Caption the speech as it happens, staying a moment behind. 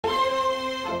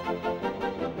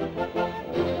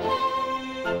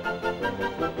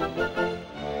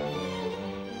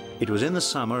It was in the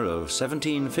summer of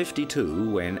 1752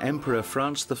 when Emperor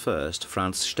Franz I,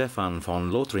 Franz Stephan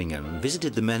von Lothringen,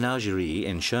 visited the Menagerie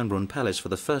in Schoenbrunn Palace for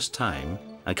the first time,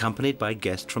 accompanied by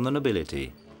guests from the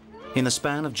nobility. In the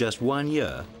span of just 1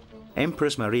 year,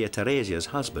 Empress Maria Theresia's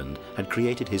husband had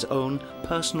created his own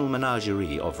personal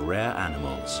menagerie of rare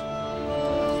animals.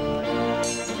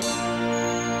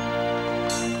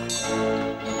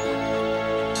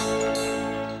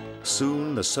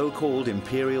 Soon, the so-called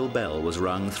imperial bell was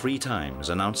rung 3 times,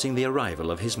 announcing the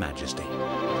arrival of His Majesty.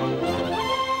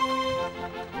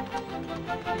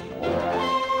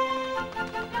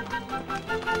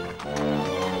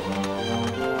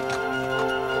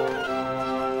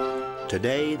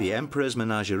 Today, the Emperor's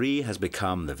Menagerie has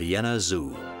become the Vienna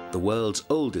Zoo, the world's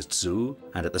oldest zoo,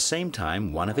 and at the same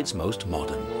time, one of its most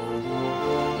modern.